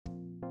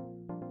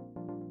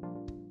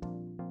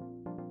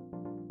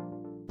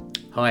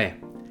Hi.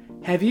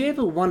 Have you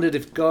ever wondered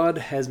if God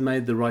has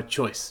made the right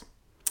choice?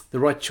 The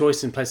right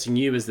choice in placing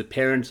you as the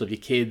parent of your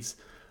kids,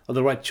 or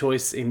the right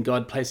choice in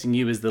God placing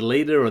you as the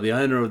leader or the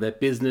owner of that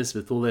business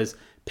with all those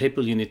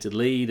people you need to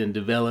lead and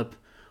develop,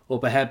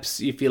 or perhaps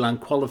you feel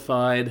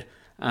unqualified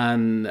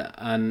and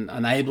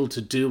unable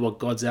to do what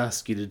God's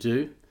asked you to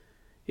do.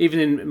 Even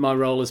in my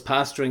role as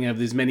pastoring over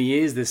these many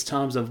years, there's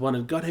times I've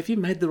wondered, God, have you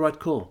made the right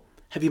call?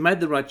 Have you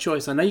made the right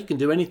choice? I know you can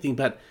do anything,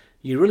 but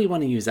you really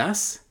want to use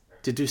us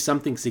to do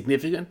something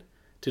significant,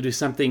 to do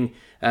something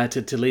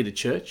to lead a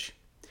church?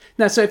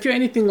 Now, so if you're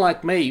anything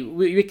like me,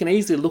 we can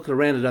easily look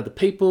around at other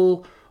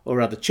people or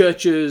other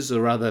churches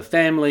or other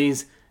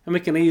families, and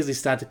we can easily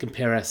start to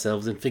compare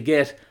ourselves and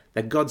forget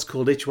that God's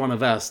called each one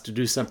of us to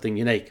do something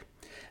unique.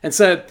 And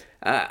so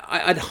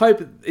I'd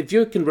hope if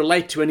you can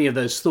relate to any of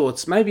those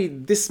thoughts, maybe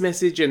this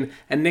message and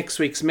next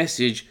week's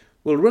message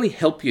will really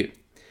help you.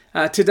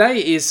 Today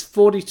is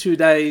 42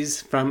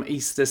 days from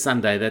Easter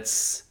Sunday.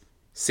 That's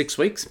 6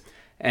 weeks.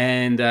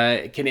 And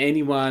can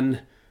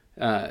anyone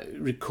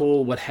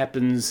recall what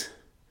happens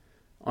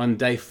on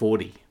day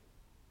 40?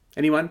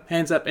 Anyone?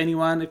 Hands up,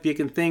 anyone, if you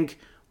can think.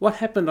 What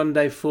happened on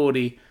day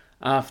 40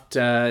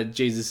 after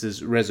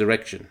Jesus'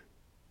 resurrection?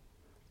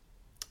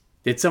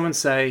 Did someone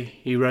say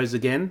he rose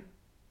again?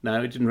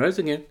 No, he didn't rise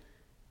again.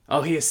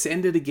 Oh, he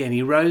ascended again.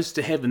 He rose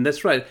to heaven.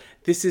 That's right.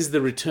 This is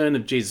the return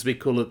of Jesus. We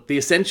call it the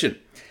ascension.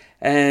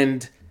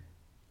 And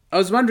I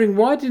was wondering,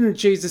 why didn't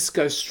Jesus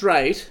go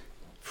straight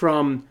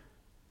from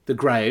the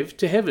grave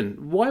to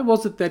heaven? Why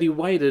was it that he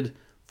waited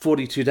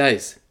 42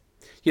 days?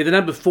 Yeah, the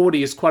number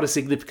 40 is quite a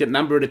significant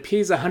number. It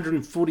appears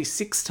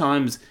 146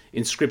 times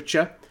in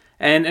Scripture.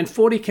 And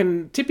 40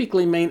 can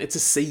typically mean it's a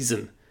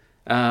season.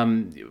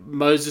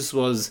 Moses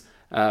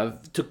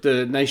took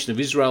the nation of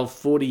Israel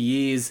 40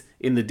 years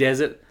in the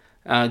desert.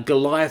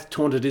 Goliath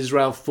taunted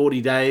Israel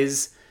 40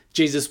 days.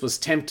 Jesus was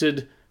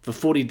tempted for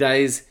 40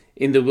 days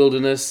in the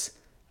wilderness.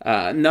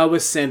 Noah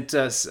sent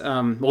us,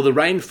 the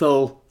rain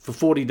fell for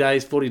 40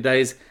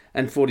 days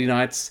and 40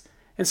 nights.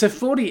 And so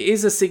 40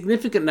 is a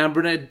significant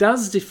number, and it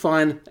does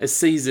define a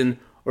season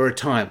or a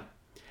time.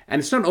 And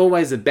it's not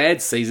always a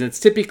bad season. It's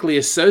typically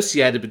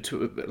associated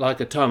with like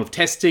a time of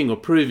testing or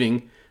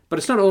proving, but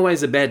it's not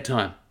always a bad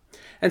time.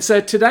 And so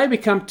today we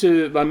come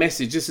to my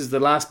message. This is the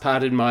last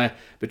part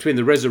between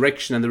the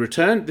resurrection and the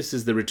return. This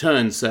is the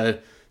return, so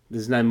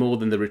there's no more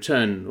than the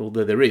return,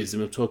 although there is,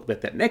 and we'll talk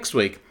about that next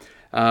week.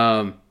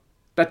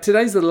 But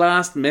today's the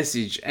last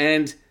message,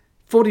 and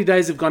 40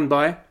 days have gone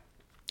by.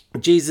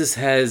 Jesus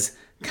has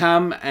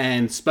come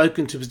and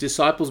spoken to his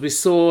disciples. We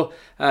saw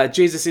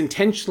Jesus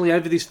intentionally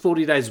over these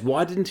 40 days.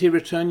 Why didn't he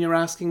return, you're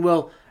asking?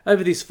 Well,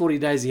 over these 40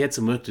 days, he had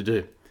some work to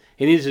do.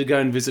 He needed to go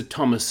and visit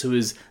Thomas, who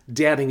was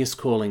doubting his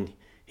calling.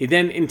 He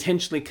then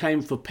intentionally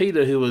came for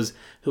Peter, who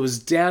was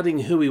doubting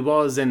who he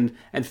was and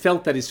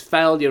felt that his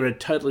failure had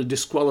totally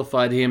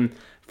disqualified him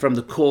from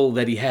the call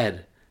that he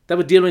had. They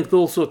were dealing with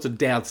all sorts of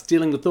doubts,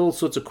 dealing with all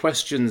sorts of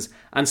questions,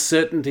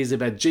 uncertainties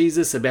about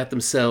Jesus, about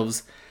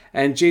themselves.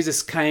 And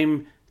Jesus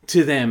came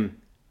to them,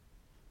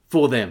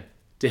 for them,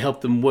 to help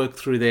them work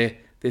through their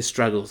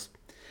struggles.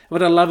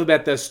 What I love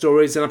about those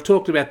stories, and I've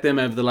talked about them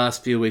over the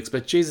last few weeks,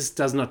 but Jesus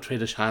does not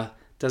treat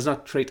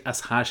us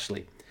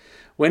harshly.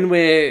 When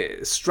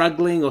we're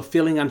struggling or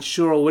feeling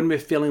unsure, or when we're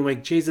feeling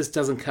weak, Jesus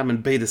doesn't come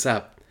and beat us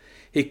up.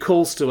 He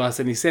calls to us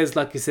and he says,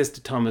 like he says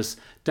to Thomas,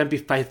 don't be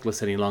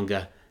faithless any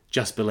longer,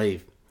 just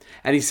believe.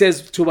 And he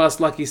says to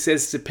us, like he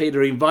says to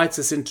Peter, he invites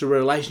us into a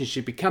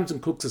relationship. He comes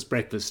and cooks us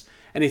breakfast.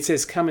 And he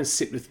says, come and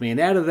sit with me. And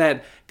out of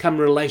that come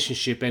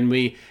relationship. And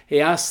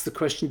he asks the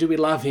question, do we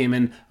love him?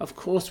 And of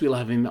course we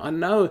love him. I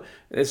know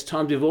there's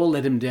times we've all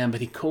let him down, but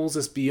he calls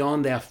us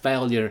beyond our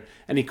failure.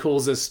 And he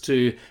calls us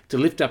to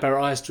lift up our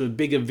eyes to a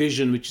bigger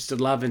vision, which is to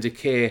love and to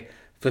care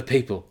for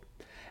people.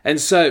 And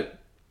so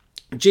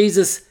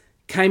Jesus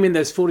came in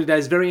those 40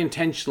 days very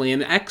intentionally.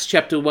 And Acts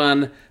chapter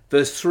 1,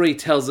 verse 3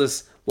 tells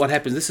us what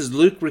happens. This is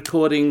Luke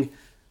recording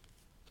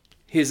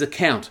his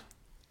account.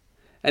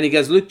 And he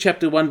goes, Luke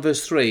chapter 1,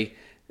 verse 3.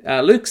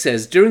 Luke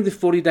says, during the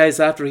 40 days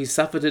after he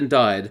suffered and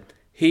died,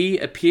 he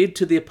appeared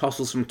to the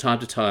apostles from time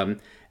to time,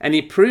 and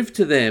he proved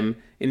to them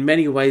in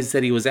many ways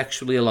that he was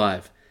actually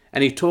alive.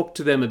 And he talked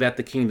to them about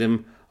the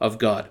kingdom of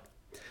God.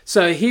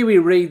 So here we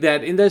read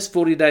that in those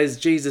 40 days,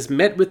 Jesus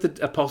met with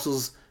the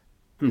apostles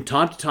from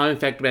time to time. In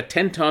fact, about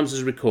 10 times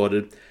is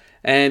recorded.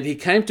 And he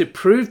came to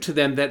prove to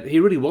them that he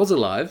really was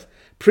alive,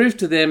 prove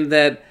to them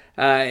that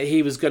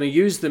he was going to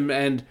use them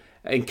and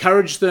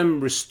encourage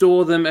them,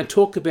 restore them, and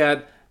talk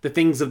about the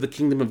things of the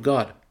kingdom of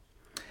God.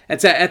 And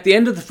so at the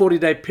end of the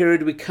 40-day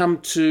period, we come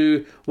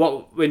to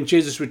when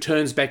Jesus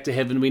returns back to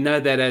heaven. We know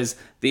that as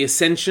the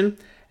ascension.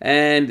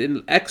 And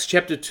in Acts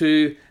chapter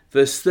 2,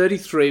 verse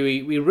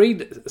 33, we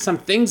read some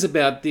things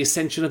about the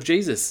ascension of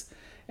Jesus.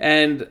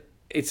 And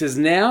it says,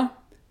 now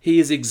he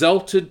is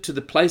exalted to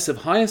the place of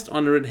highest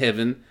honor in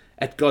heaven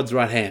at God's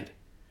right hand.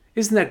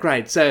 Isn't that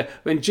great? So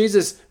when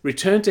Jesus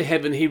returned to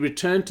heaven, he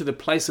returned to the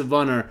place of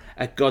honor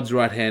at God's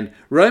right hand.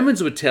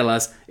 Romans would tell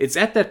us it's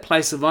at that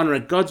place of honor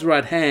at God's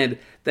right hand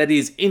that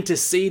he's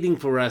interceding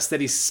for us,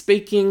 that he's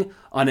speaking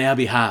on our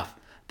behalf.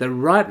 That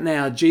right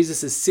now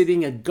Jesus is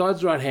sitting at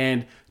God's right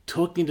hand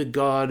talking to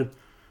God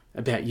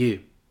about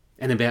you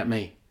and about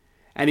me.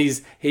 And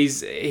he's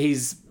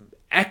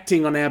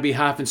acting on our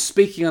behalf and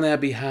speaking on our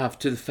behalf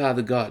to the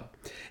Father God.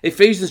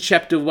 Ephesians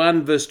chapter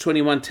 1 verse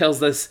 21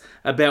 tells us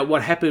about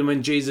what happened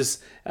when Jesus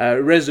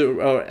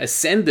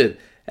ascended.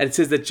 And it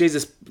says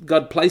that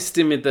God placed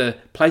him at the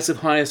place of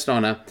highest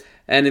honor.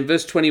 And in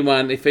verse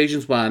 21,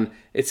 Ephesians 1,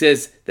 it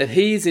says that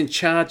he is in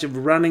charge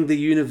of running the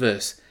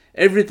universe.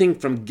 Everything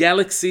from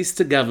galaxies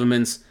to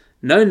governments,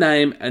 no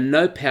name and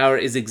no power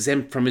is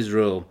exempt from his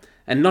rule.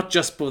 And not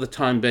just for the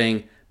time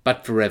being,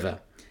 but forever.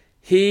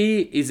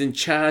 He is in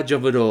charge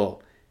of it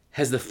all,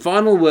 has the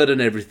final word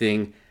on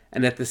everything,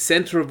 and at the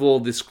center of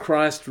all this,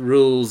 Christ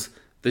rules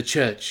the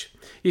church.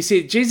 You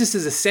see, Jesus'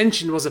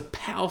 ascension was a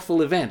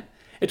powerful event.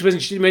 It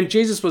was when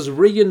Jesus was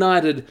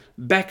reunited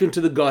back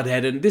into the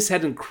Godhead, and this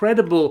had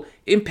incredible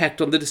impact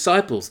on the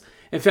disciples.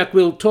 In fact,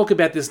 we'll talk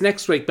about this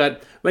next week,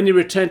 but when he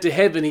returned to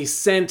heaven, he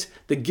sent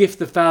the gift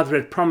the Father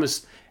had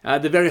promised,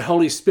 the very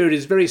Holy Spirit.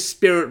 His very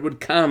Spirit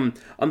would come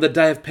on the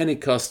day of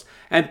Pentecost.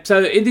 And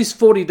so in these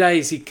 40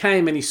 days, he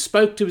came and he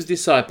spoke to his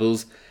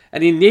disciples,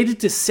 and he needed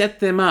to set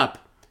them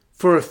up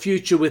for a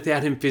future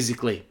without him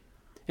physically.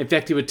 In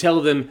fact, he would tell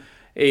them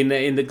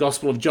in the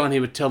Gospel of John, he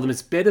would tell them,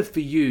 it's better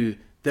for you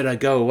that I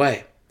go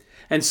away.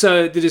 And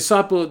so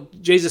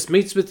Jesus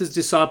meets with his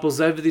disciples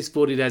over these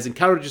 40 days,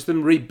 encourages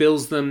them,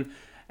 rebuilds them,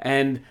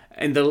 and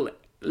in the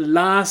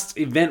last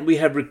event we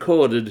have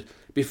recorded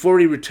before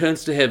he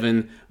returns to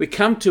heaven, we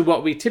come to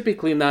what we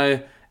typically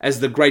know as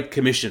the Great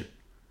Commission.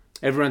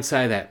 Everyone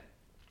say that.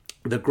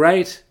 The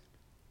Great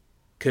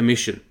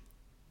Commission.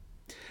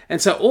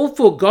 And so all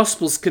four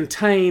Gospels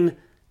contain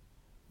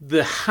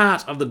the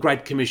heart of the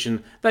Great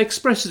Commission. They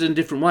express it in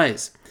different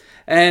ways.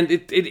 And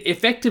it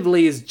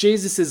effectively is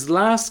Jesus'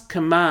 last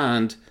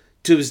command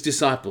to his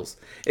disciples.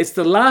 It's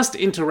the last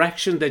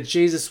interaction that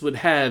Jesus would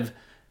have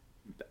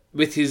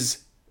with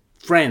his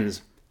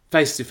friends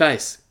face to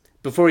face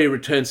before he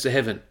returns to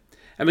heaven.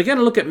 And we're going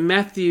to look at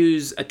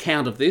Matthew's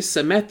account of this.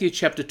 So Matthew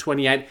chapter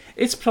 28,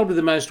 it's probably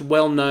the most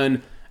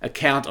well-known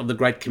account of the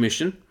Great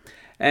Commission.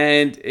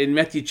 And in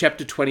Matthew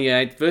chapter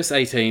 28, verse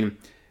 18,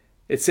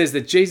 it says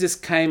that Jesus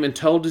came and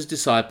told his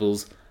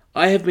disciples,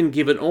 I have been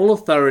given all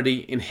authority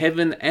in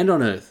heaven and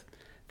on earth.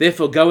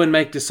 Therefore go and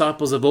make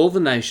disciples of all the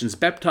nations,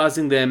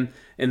 baptizing them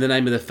in the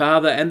name of the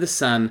Father and the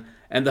Son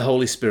and the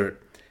Holy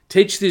Spirit.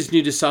 Teach these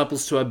new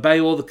disciples to obey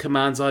all the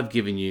commands I've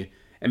given you,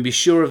 and be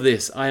sure of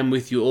this, I am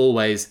with you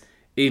always,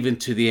 even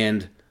to the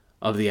end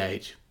of the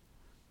age.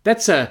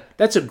 That's a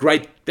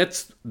great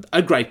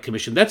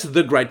commission. That's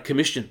the Great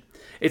Commission.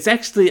 It's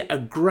actually a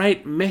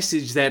great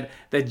message that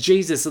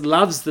Jesus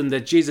loves them,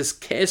 that Jesus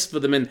cares for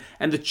them,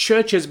 and the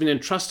church has been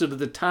entrusted with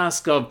the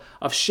task of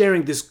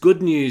sharing this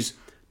good news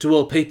to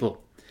all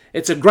people.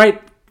 It's a great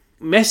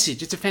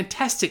message. It's a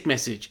fantastic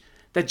message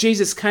that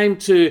Jesus came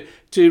to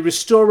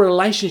restore a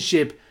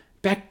relationship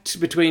back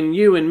between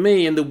you and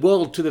me and the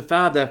world to the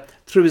Father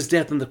through his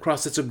death on the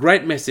cross. It's a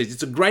great message.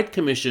 It's a great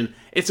commission.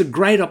 It's a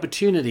great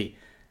opportunity.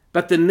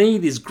 But the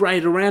need is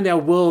great around our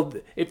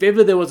world. If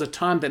ever there was a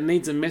time that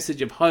needs a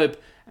message of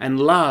hope and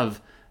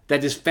love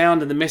that is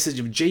found in the message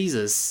of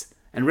Jesus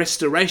and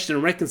restoration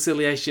and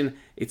reconciliation,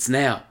 it's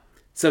now.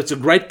 So it's a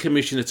great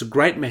commission, it's a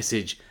great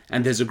message,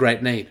 and there's a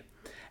great need.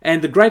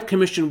 And the Great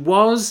Commission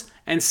was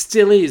and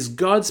still is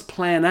God's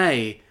plan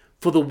A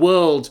for the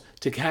world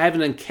to have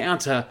an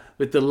encounter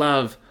with the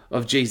love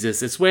of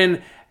Jesus. It's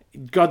when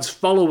God's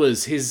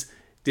followers, his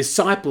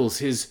disciples,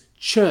 his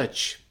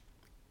church,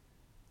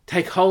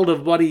 take hold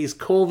of what he has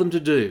called them to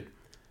do,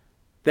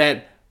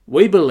 that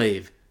we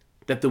believe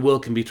that the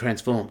world can be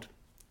transformed.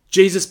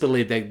 Jesus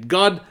believed that.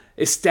 God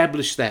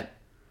established that.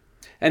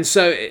 And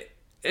so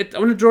I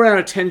want to draw our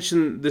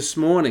attention this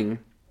morning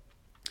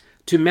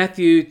to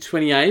Matthew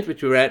 28,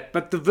 which we're at,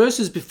 but the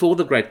verses before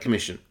the Great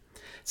Commission.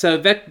 So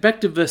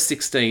back to verse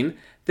 16.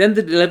 Then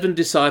the 11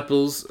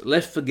 disciples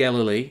left for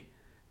Galilee,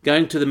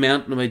 going to the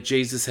mountain where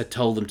Jesus had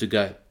told them to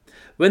go.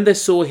 When they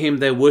saw him,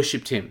 they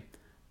worshipped him,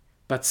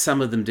 but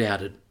some of them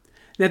doubted.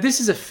 Now,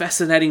 this is a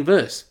fascinating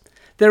verse.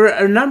 There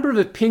are a number of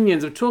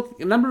opinions.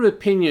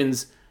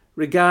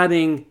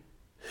 Regarding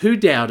who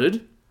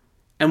doubted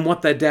and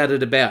what they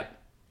doubted about.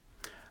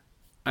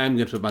 I'm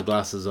going to put my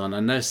glasses on. I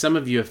know some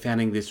of you are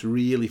finding this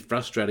really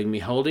frustrating. Me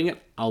holding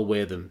it, I'll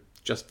wear them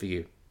just for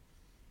you.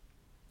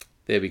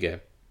 There we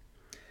go.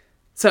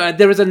 So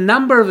there is a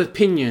number of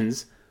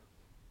opinions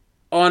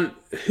on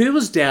who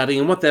was doubting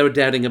and what they were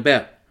doubting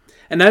about.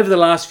 And over the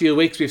last few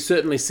weeks, we've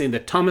certainly seen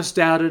that Thomas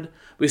doubted.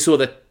 We saw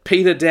that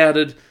Peter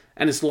doubted.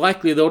 And it's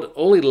likely that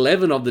all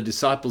 11 of the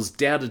disciples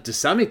doubted to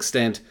some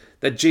extent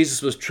that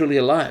Jesus was truly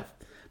alive.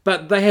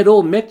 But they had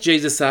all met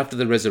Jesus after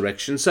the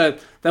resurrection, so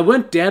they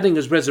weren't doubting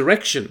his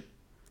resurrection.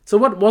 So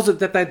what was it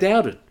that they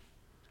doubted?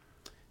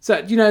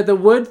 So, the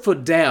word for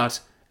doubt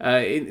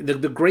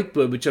the Greek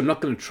word, which I'm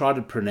not going to try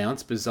to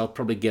pronounce because I'll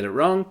probably get it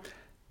wrong,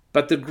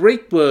 but the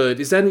Greek word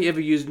is only ever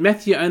used,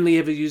 Matthew only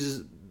ever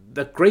uses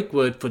the Greek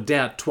word for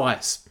doubt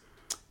twice.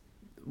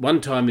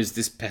 One time is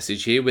this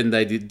passage here when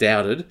they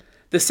doubted.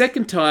 The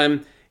second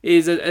time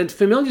is a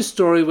familiar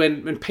story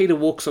when Peter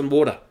walks on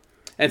water.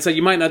 And so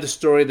you might know the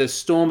story, the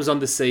storm is on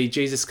the sea,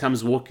 Jesus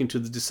comes walking to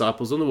the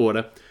disciples on the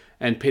water,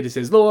 and Peter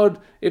says, Lord,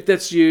 if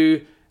that's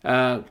you,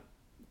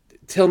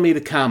 tell me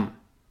to come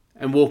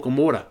and walk on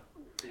water.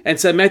 And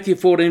so Matthew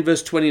 14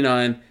 verse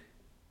 29,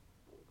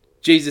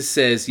 Jesus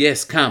says,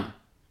 yes, come.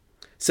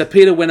 So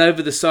Peter went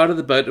over the side of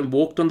the boat and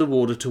walked on the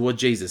water toward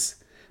Jesus.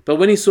 But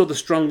when he saw the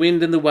strong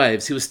wind and the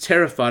waves, he was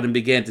terrified and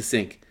began to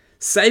sink.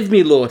 Save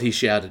me, Lord, he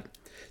shouted.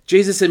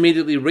 Jesus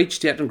immediately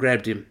reached out and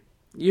grabbed him.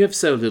 You have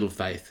so little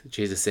faith,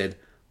 Jesus said.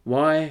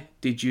 Why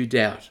did you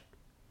doubt?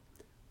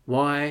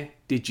 Why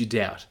did you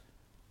doubt?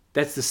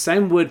 That's the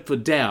same word for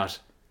doubt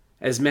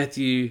as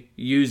Matthew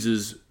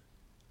uses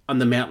on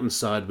the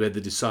mountainside where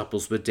the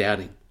disciples were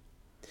doubting.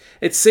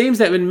 It seems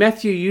that when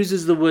Matthew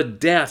uses the word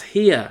doubt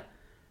here,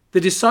 the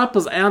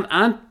disciples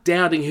aren't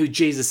doubting who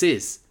Jesus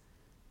is.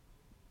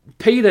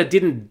 Peter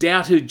didn't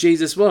doubt who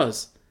Jesus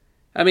was.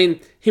 I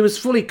mean, he was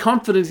fully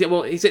confident.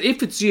 Well, he said,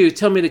 if it's you,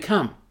 tell me to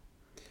come.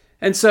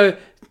 And so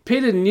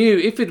Peter knew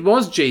if it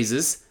was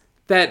Jesus,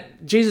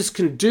 that Jesus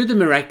can do the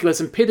miraculous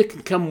and Peter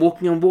can come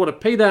walking on water.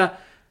 Peter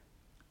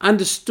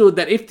understood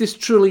that if this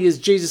truly is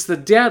Jesus, the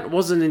doubt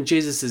wasn't in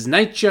Jesus'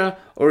 nature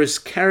or his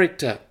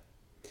character.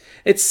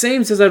 It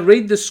seems, as I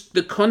read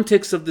the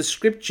context of the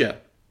scripture,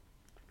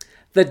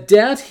 the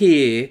doubt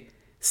here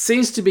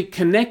seems to be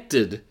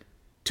connected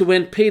to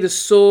when Peter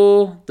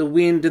saw the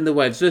wind and the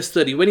waves. Verse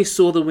 30, when he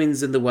saw the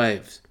winds and the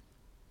waves.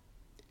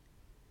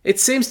 It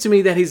seems to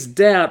me that his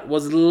doubt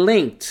was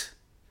linked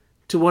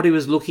to what he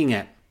was looking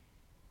at.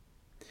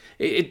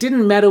 It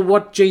didn't matter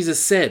what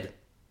Jesus said.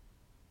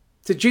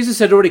 So Jesus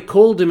had already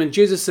called him and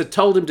Jesus had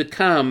told him to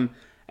come,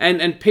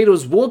 and Peter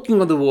was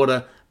walking on the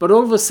water, but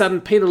all of a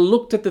sudden Peter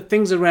looked at the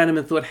things around him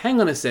and thought,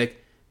 hang on a sec,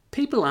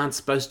 people aren't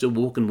supposed to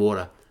walk in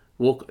water.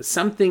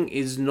 Something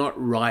is not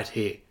right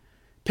here.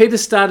 Peter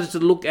started to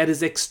look at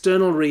his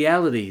external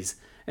realities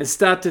and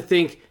start to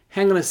think,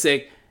 hang on a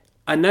sec,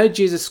 I know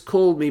Jesus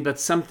called me, but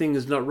something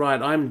is not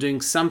right. I'm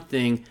doing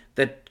something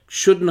that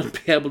should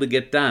not be able to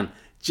get done.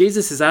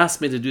 Jesus has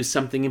asked me to do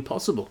something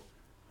impossible.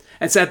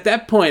 And so at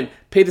that point,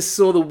 Peter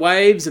saw the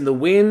waves and the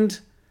wind,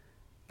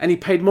 and he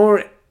paid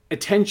more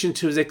attention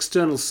to his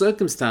external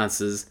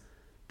circumstances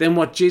than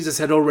what Jesus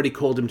had already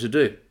called him to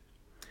do.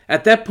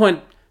 At that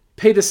point,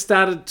 Peter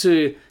started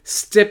to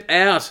step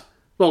out.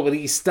 Well,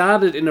 he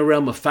started in a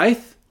realm of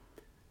faith,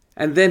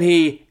 and then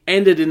he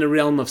ended in a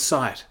realm of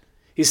sight.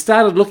 He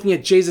started looking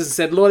at Jesus and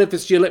said, Lord, if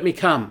it's you, let me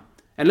come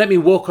and let me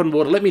walk on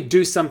water. Let me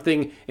do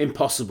something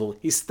impossible.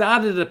 He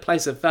started at a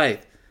place of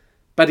faith,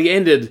 but he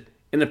ended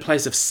in a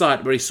place of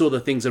sight where he saw the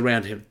things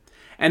around him.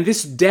 And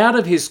this doubt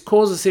of his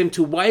causes him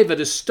to waver,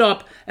 to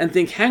stop and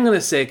think, hang on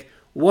a sec,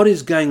 what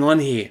is going on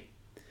here?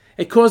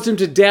 It caused him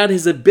to doubt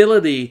his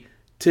ability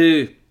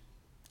to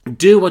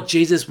do what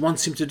Jesus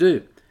wants him to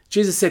do.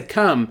 Jesus said,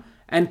 come.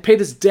 And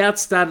Peter's doubt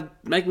started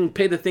making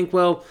Peter think,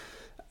 well,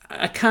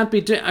 I can't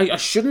be doing, I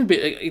shouldn't be,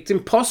 it's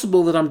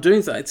impossible that I'm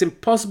doing that. It's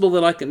impossible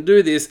that I can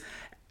do this.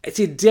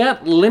 See,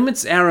 doubt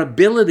limits our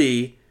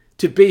ability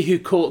to be who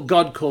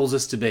God calls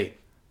us to be.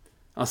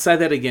 I'll say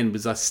that again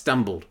because I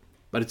stumbled,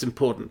 but it's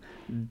important.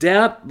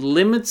 Doubt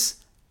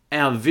limits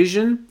our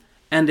vision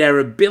and our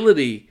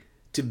ability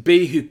to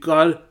be who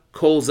God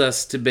calls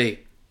us to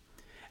be.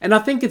 And I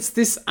think it's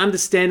this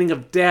understanding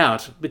of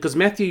doubt, because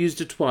Matthew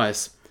used it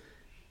twice.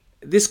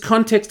 This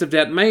context of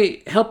doubt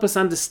may help us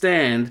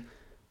understand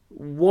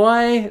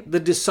why the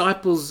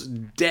disciples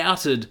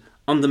doubted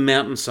on the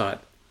mountainside.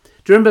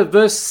 Do you remember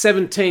verse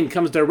 17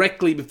 comes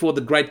directly before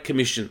the Great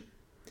Commission?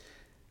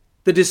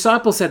 The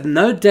disciples had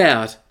no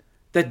doubt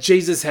that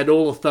Jesus had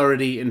all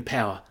authority and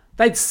power.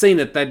 They'd seen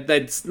it.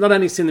 They'd not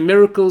only seen the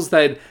miracles,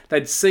 they'd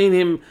seen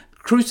him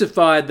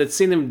crucified, they'd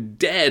seen him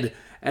dead,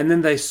 and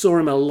then they saw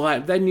him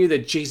alive. They knew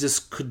that Jesus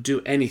could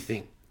do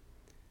anything.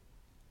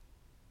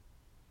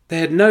 They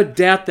had no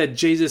doubt that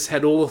Jesus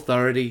had all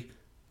authority,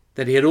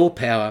 that he had all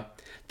power.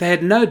 They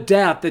had no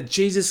doubt that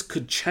Jesus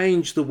could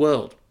change the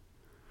world.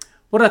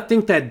 What I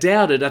think they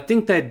doubted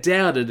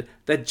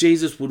that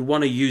Jesus would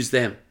want to use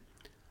them.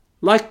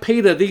 Like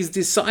Peter, these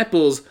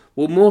disciples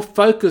were more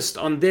focused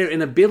on their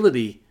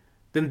inability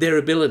than their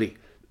ability.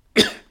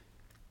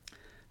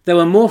 They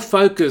were more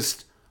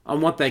focused on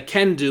what they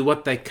can do,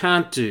 what they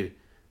can't do,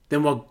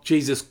 than what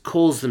Jesus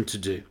calls them to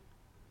do.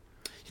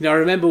 You know, I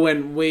remember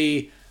when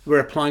we were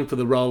applying for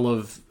the role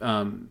of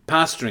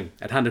pastoring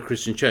at Hunter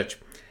Christian Church,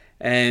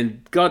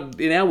 and God,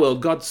 in our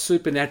world, God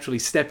supernaturally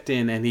stepped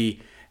in and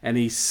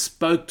he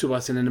spoke to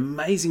us in an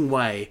amazing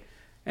way.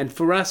 And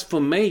for us,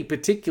 for me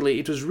particularly,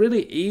 it was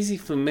really easy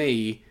for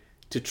me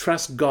to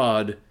trust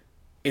God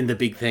in the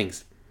big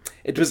things.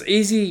 It was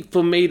easy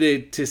for me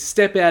to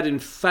step out in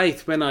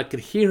faith when I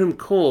could hear him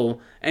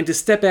call, and to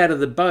step out of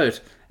the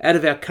boat, out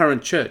of our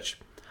current church.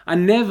 I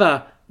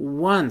never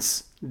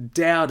once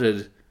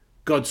doubted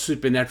God's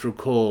supernatural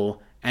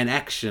call and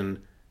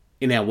action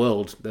in our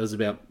world. That was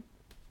about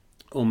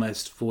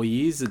almost 4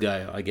 years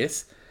ago, I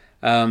guess.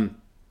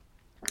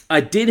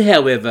 I did,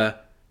 however,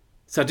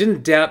 so I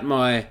didn't doubt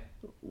my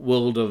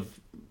world of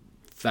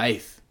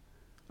faith.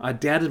 I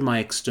doubted my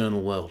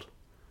external world.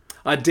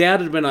 I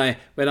doubted when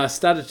I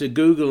started to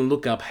Google and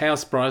look up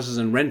house prices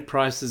and rent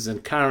prices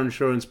and car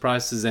insurance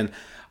prices, and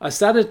I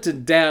started to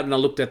doubt, and I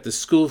looked at the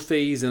school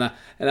fees, and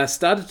I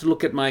started to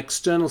look at my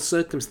external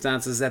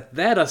circumstances. At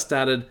that I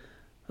started,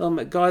 oh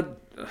my God,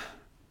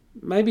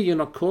 maybe you're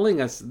not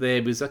calling us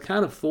there because I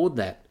can't afford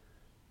that.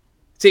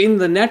 See, in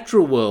the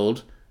natural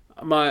world,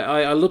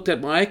 I looked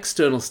at my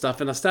external stuff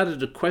and I started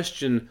to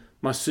question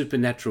my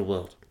supernatural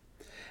world.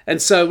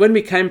 And so when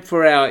we came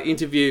for our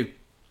interview,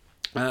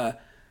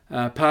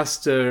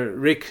 Pastor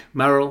Rick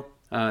Murrell,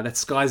 that's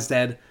Sky's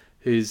dad,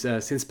 who's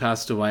since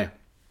passed away.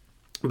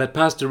 But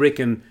Pastor Rick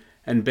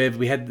and Bev,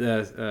 we had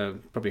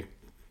probably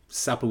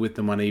supper with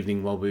them one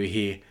evening while we were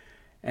here.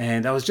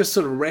 And I was just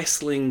sort of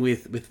wrestling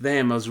with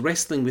them. I was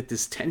wrestling with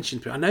this tension.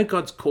 I know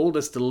God's called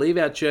us to leave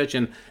our church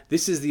and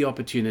this is the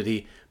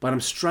opportunity, but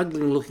I'm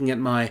struggling looking at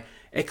my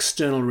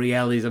external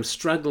realities. I'm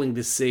struggling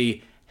to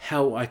see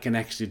how I can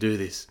actually do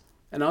this.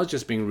 And I was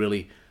just being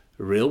really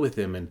real with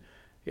them. And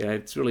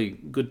it's really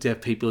good to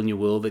have people in your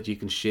world that you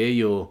can share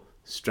your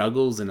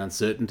struggles and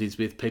uncertainties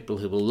with, people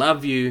who will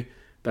love you,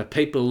 but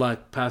people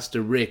like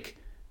Pastor Rick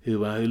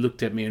who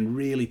looked at me and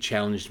really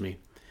challenged me.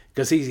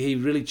 Because he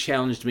really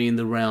challenged me in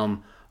the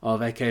realm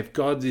of, okay, if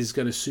God is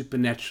going to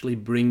supernaturally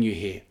bring you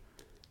here,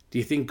 do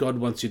you think God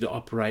wants you to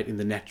operate in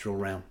the natural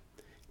realm?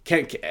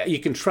 You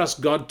can trust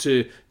God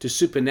to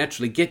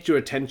supernaturally get your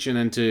attention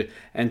and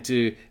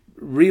to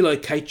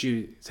relocate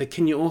you. So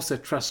can you also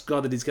trust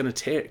God that He's going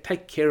to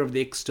take care of the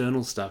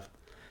external stuff,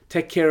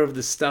 take care of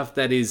the stuff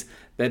that is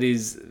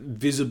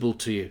visible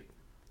to you?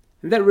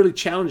 And that really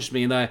challenged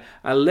me. And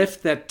I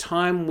left that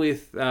time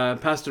with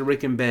Pastor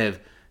Rick and Bev,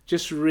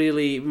 just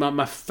really,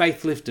 my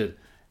faith lifted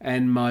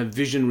and my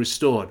vision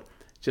restored.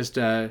 Just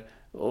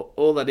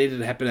all that needed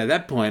to happen at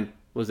that point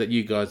was that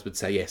you guys would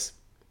say yes.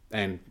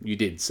 And you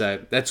did.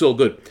 So that's all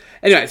good.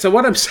 Anyway, so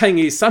what I'm saying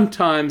is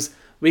sometimes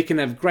we can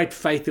have great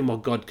faith in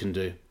what God can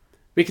do.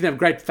 We can have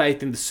great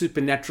faith in the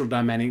supernatural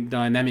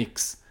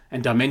dynamics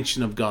and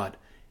dimension of God.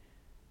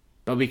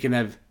 But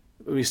when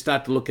we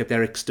start to look at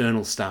their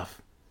external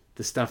stuff,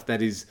 the stuff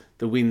that is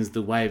the winds,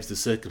 the waves, the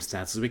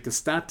circumstances, we can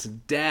start to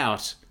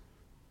doubt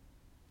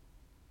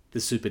the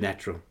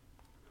supernatural.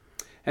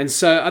 And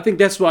so I think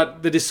that's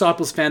what the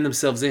disciples found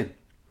themselves in.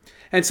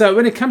 And so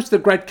when it comes to the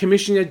Great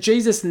Commission,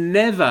 Jesus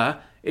never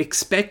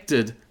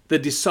expected the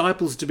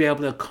disciples to be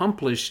able to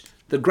accomplish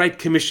the Great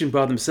Commission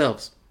by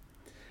themselves.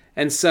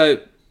 And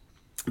so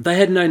they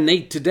had no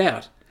need to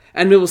doubt.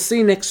 And we will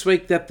see next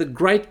week that the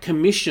Great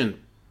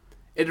Commission,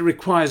 it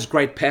requires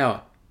great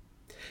power.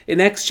 In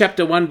Acts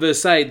chapter 1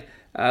 verse 8,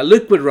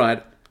 Luke would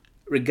write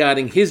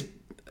regarding his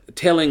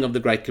telling of the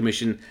Great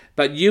Commission,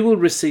 "But you will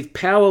receive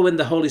power when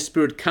the Holy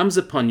Spirit comes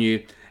upon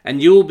you,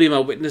 and you will be my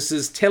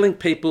witnesses, telling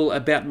people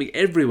about me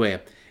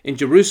everywhere, in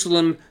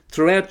Jerusalem,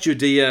 throughout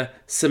Judea,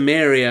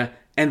 Samaria,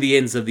 and the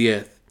ends of the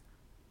earth."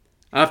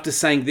 After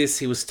saying this,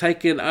 he was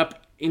taken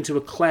up into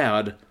a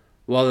cloud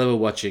while they were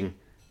watching,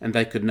 and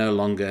they could no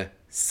longer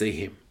see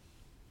him.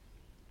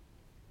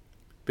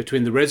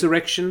 Between the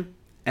resurrection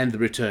and the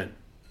return,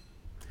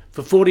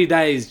 for 40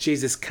 days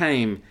Jesus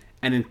came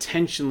and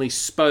intentionally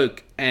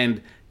spoke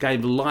and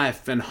gave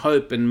life and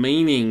hope and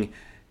meaning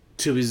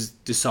to his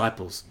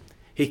disciples.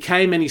 He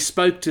came and he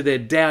spoke to their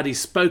doubt, he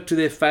spoke to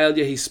their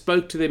failure, he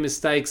spoke to their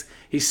mistakes,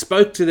 he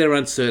spoke to their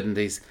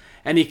uncertainties.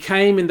 And he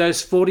came in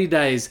those 40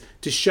 days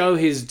to show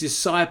his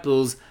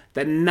disciples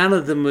that none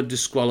of them were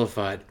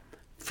disqualified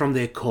from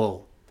their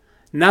call.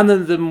 None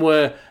of them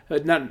were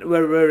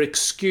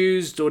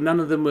excused, or none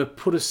of them were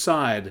put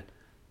aside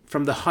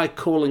from the high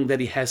calling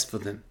that he has for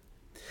them.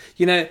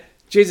 You know,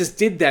 Jesus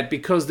did that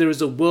because there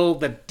is a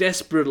world that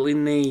desperately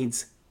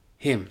needs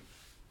him.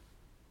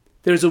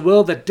 There is a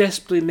world that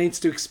desperately needs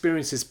to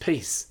experience his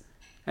peace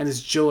and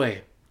his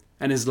joy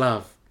and his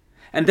love.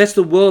 And that's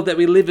the world that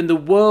we live in. The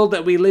world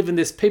that we live in,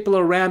 there's people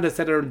around us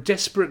that are in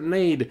desperate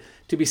need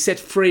to be set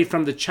free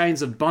from the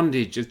chains of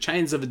bondage, the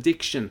chains of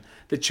addiction,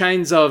 the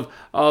chains of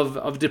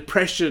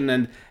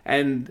depression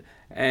and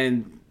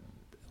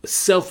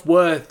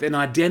self-worth and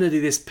identity.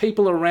 There's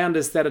people around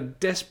us that are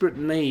desperate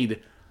need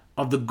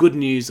of the good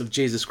news of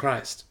Jesus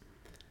Christ.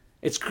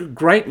 It's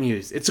great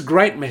news. It's a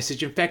great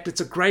message. In fact,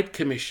 it's a great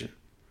commission.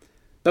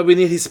 But we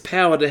need his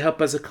power to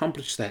help us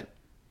accomplish that.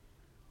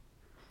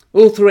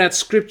 All throughout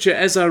Scripture,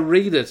 as I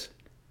read it,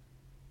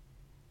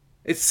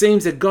 it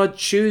seems that God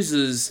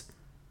chooses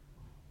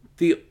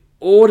the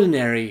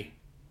ordinary,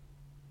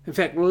 in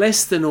fact,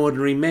 less than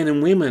ordinary men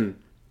and women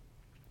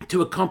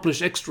to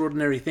accomplish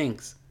extraordinary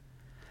things.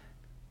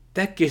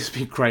 That gives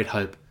me great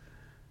hope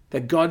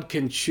that God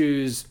can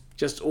choose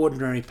just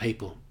ordinary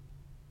people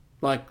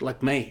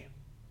like me,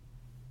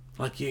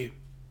 like you.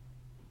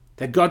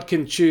 That God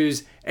can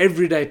choose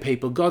everyday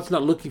people. God's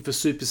not looking for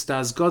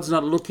superstars. God's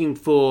not looking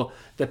for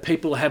the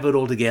people who have it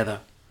all together.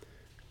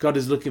 God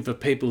is looking for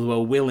people who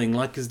are willing,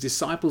 like his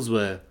disciples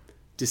were,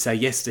 to say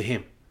yes to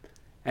him,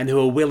 and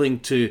who are willing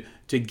to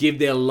give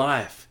their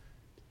life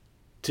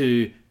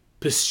to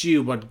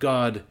pursue what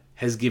God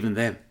has given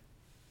them.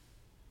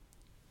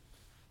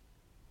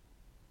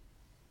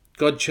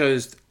 God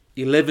chose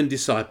 11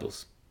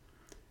 disciples.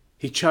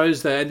 He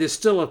chose them, and they're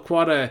still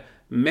quite a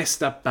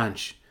messed up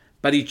bunch,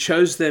 but he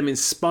chose them in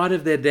spite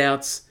of their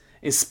doubts,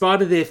 in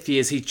spite of their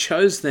fears. He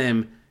chose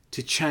them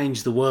to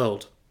change the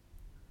world.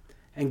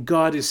 And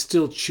God is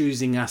still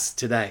choosing us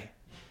today.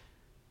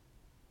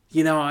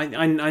 You know, I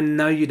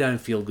know you don't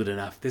feel good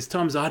enough. There's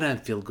times I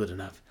don't feel good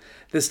enough.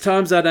 There's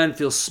times I don't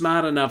feel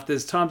smart enough.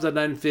 There's times I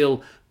don't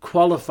feel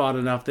qualified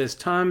enough. There's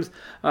times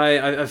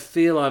I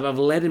feel I've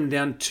let him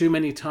down too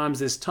many times.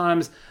 There's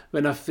times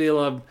when I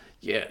feel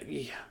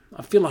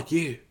I feel like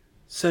you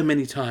so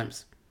many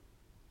times.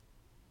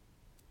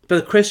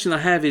 But the question I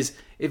have is,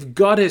 if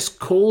God has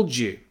called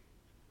you,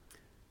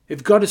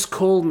 if God has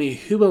called me,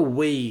 who are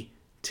we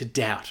to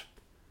doubt?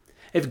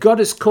 If God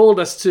has called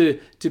us to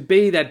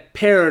be that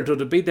parent, or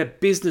to be that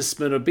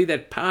businessman, or be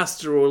that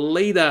pastor or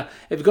leader,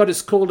 if God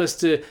has called us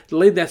to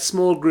lead that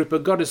small group, or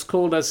God has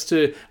called us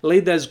to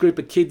lead those group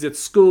of kids at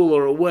school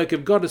or at work,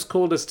 if God has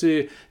called us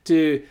to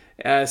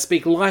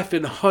speak life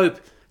and hope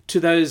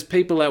to those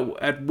people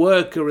at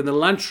work or in the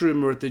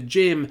lunchroom or at the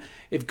gym,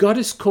 if God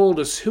has called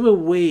us, who are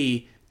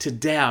we to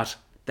doubt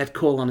that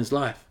call on his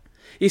life?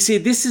 You see,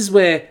 this is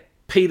where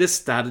Peter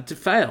started to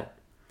fail.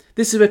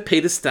 This is where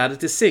Peter started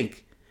to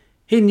sink.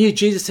 He knew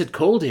Jesus had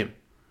called him,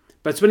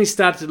 but it's when he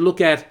started to look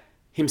at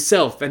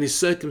himself and his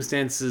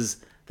circumstances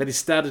that he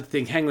started to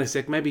think, hang on a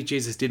sec, maybe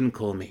Jesus didn't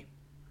call me.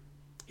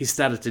 He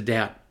started to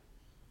doubt.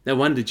 No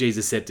wonder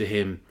Jesus said to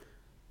him,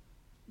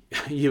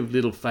 you have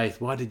little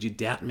faith, why did you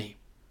doubt me?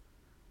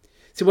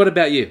 So what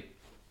about you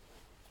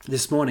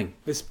this morning?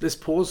 Let's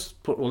pause.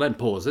 Well, don't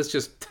pause. Let's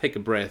just take a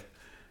breath.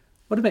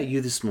 What about you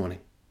this morning?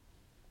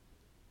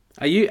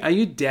 Are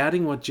you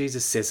doubting what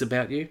Jesus says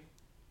about you?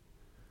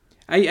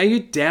 Are you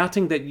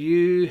doubting that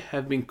you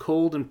have been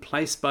called and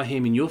placed by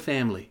him in your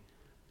family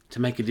to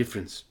make a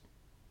difference?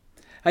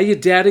 Are you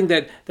doubting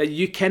that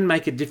you can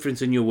make a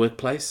difference in your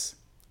workplace?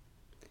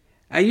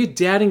 Are you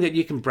doubting that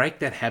you can break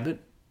that habit?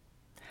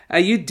 Are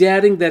you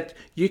doubting that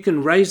you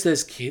can raise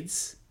those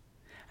kids?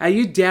 Are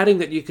you doubting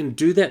that you can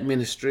do that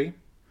ministry?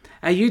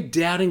 Are you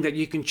doubting that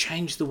you can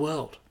change the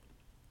world?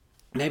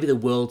 Maybe the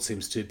world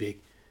seems too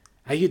big.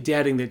 Are you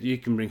doubting that you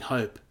can bring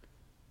hope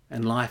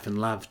and life and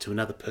love to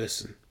another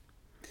person?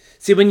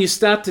 See, when you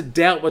start to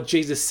doubt what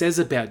Jesus says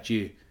about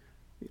you,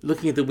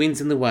 looking at the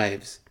winds and the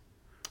waves,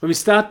 when we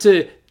start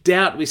to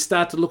doubt, we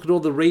start to look at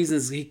all the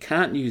reasons he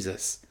can't use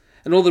us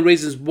and all the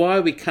reasons why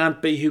we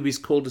can't be who he's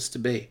called us to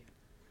be.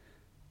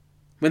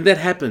 When that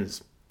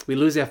happens, we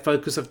lose our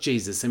focus of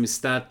Jesus and we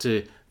start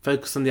to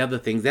focus on the other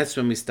things. That's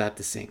when we start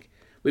to sink.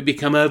 We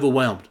become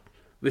overwhelmed.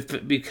 We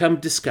become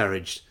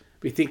discouraged.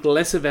 We think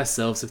less of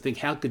ourselves and think,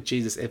 how could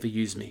Jesus ever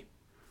use me?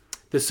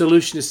 The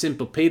solution is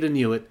simple. Peter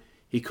knew it.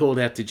 He called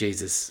out to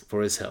Jesus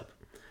for his help.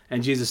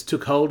 And Jesus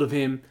took hold of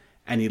him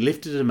and he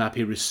lifted him up.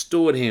 He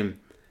restored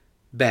him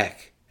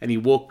back and he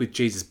walked with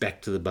Jesus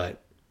back to the boat.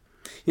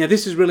 You know,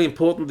 this is really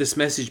important, this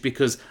message,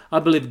 because I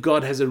believe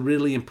God has a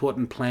really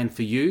important plan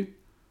for you,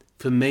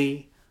 for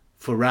me,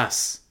 for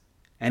us,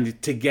 and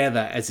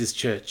together as his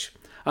church.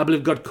 I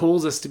believe God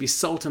calls us to be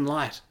salt and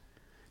light.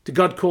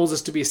 God calls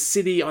us to be a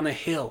city on a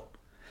hill.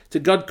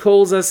 God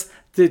calls us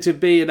to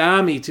be an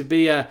army, to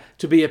be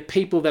a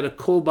people that are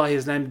called by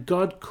his name.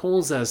 God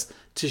calls us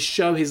to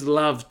show his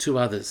love to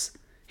others.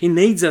 He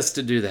needs us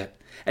to do that.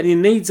 And he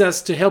needs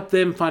us to help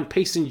them find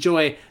peace and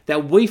joy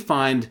that we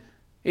find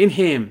in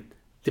him,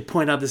 to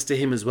point others to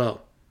him as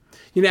well.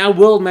 You know, our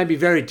world may be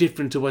very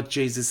different to what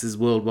Jesus'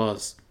 world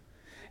was.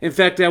 In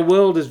fact, our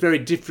world is very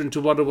different to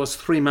what it was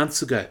 3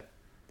 months ago.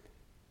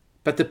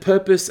 But the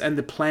purpose and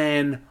the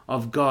plan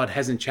of God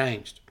hasn't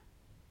changed.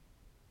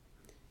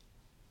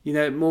 You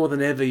know, more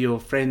than ever, your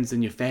friends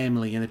and your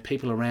family and the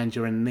people around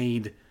you are in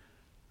need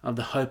of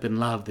the hope and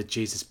love that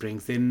Jesus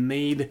brings. They're in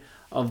need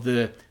of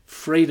the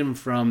freedom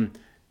from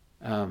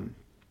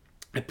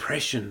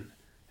oppression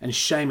and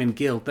shame and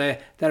guilt.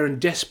 They're in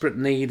desperate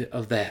need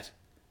of that.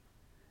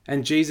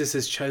 And Jesus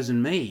has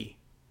chosen me,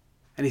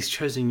 and he's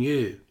chosen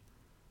you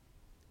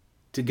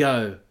to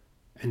go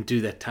and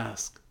do that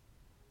task.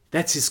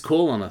 That's his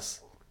call on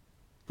us.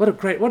 What a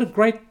great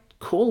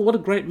call, what a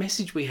great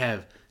message we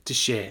have to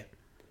share.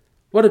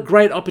 What a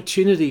great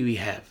opportunity we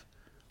have.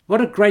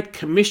 What a great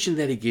commission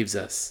that he gives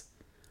us.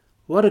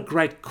 What a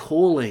great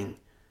calling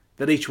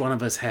that each one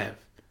of us have.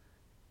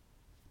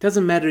 It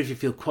doesn't matter if you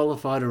feel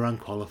qualified or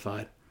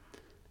unqualified.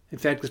 In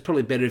fact, it's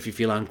probably better if you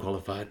feel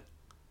unqualified.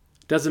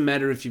 It doesn't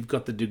matter if you've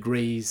got the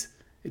degrees.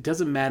 It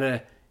doesn't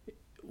matter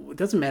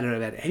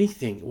about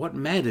anything. What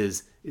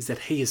matters is that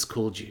he has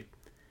called you.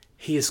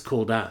 He has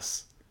called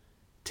us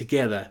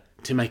together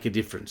to make a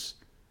difference.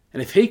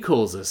 And if he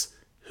calls us,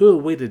 who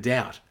are we to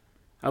doubt?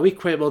 Are we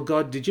well,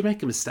 God, did you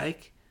make a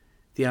mistake?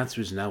 The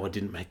answer is no, I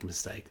didn't make a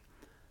mistake.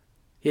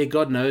 Yeah,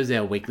 God knows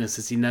our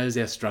weaknesses. He knows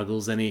our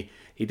struggles, and He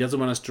doesn't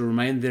want us to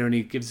remain there, and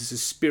He gives us a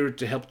spirit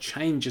to help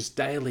change us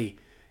daily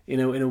in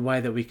a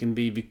way that we can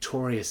be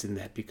victorious in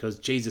that, because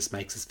Jesus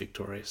makes us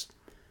victorious.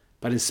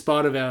 But in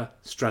spite of our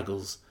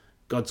struggles,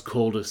 God's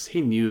called us.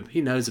 He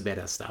knows about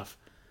our stuff.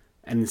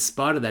 And in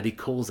spite of that, He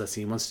calls us.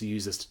 He wants to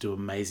use us to do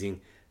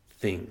amazing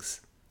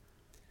things.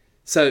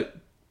 So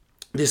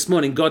this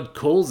morning, God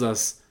calls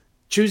us,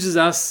 chooses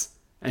us,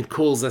 and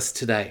calls us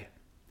today.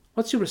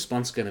 What's your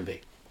response going to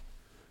be?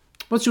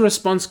 What's your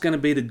response going to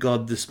be to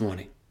God this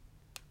morning?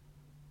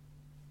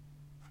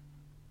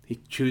 He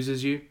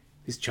chooses you,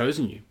 He's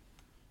chosen you,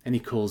 and He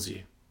calls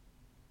you.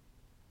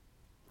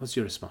 What's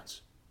your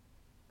response?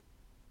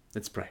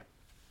 Let's pray.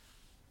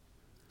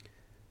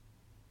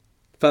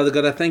 Father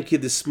God, I thank You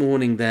this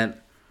morning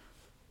that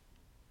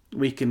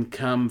we can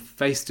come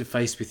face to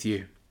face with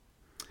You.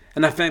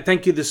 And I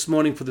thank You this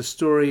morning for the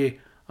story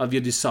of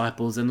Your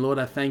disciples. And Lord,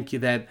 I thank You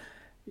that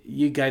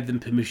You gave them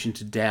permission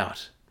to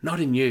doubt, not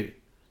in You,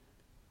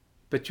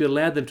 but You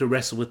allowed them to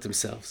wrestle with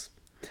themselves.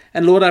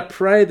 And Lord, I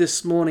pray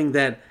this morning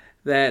that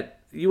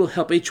You will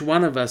help each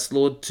one of us,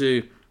 Lord,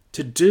 to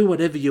do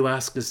whatever You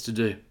ask us to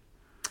do.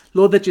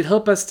 Lord, that You'd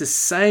help us to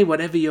say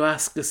whatever You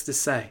ask us to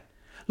say.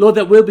 Lord,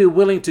 that we'll be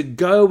willing to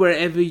go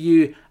wherever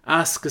You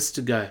ask us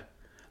to go.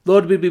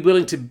 Lord, we'll be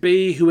willing to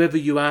be whoever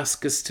You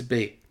ask us to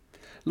be.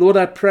 Lord,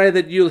 I pray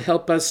that You'll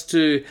help us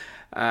to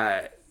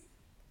help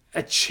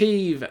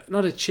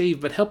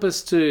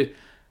us to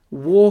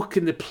walk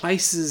in the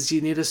places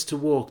You need us to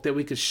walk, that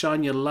we could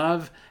shine Your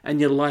love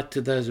and Your light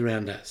to those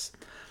around us.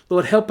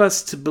 Lord, help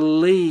us to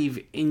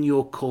believe in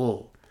Your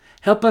call.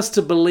 Help us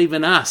to believe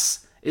in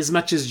us as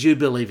much as You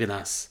believe in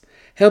us.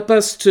 Help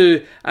us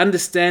to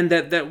understand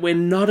that we're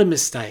not a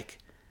mistake.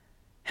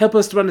 Help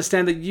us to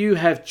understand that You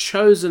have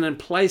chosen and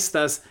placed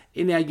us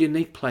in our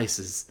unique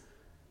places.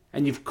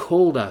 And You've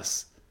called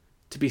us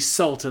to be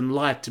salt and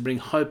light, to bring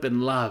hope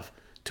and love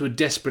to a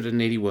desperate and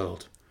needy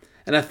world.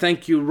 And I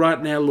thank You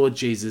right now, Lord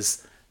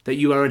Jesus, that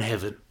You are in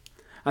heaven.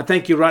 I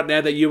thank You right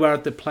now that You are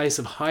at the place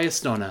of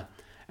highest honor.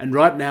 And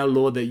right now,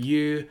 Lord, that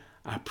You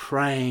are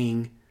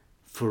praying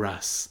for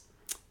us.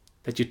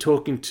 That You're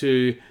talking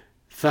to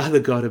Father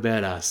God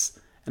about us.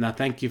 And I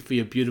thank You for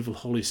Your beautiful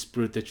Holy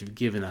Spirit that You've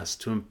given us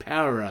to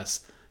empower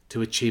us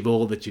to achieve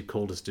all that You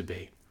called us to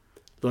be.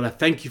 Lord, I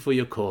thank You for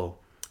Your call,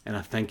 and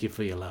I thank You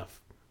for Your love.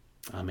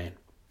 Amen.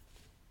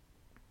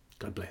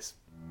 God bless.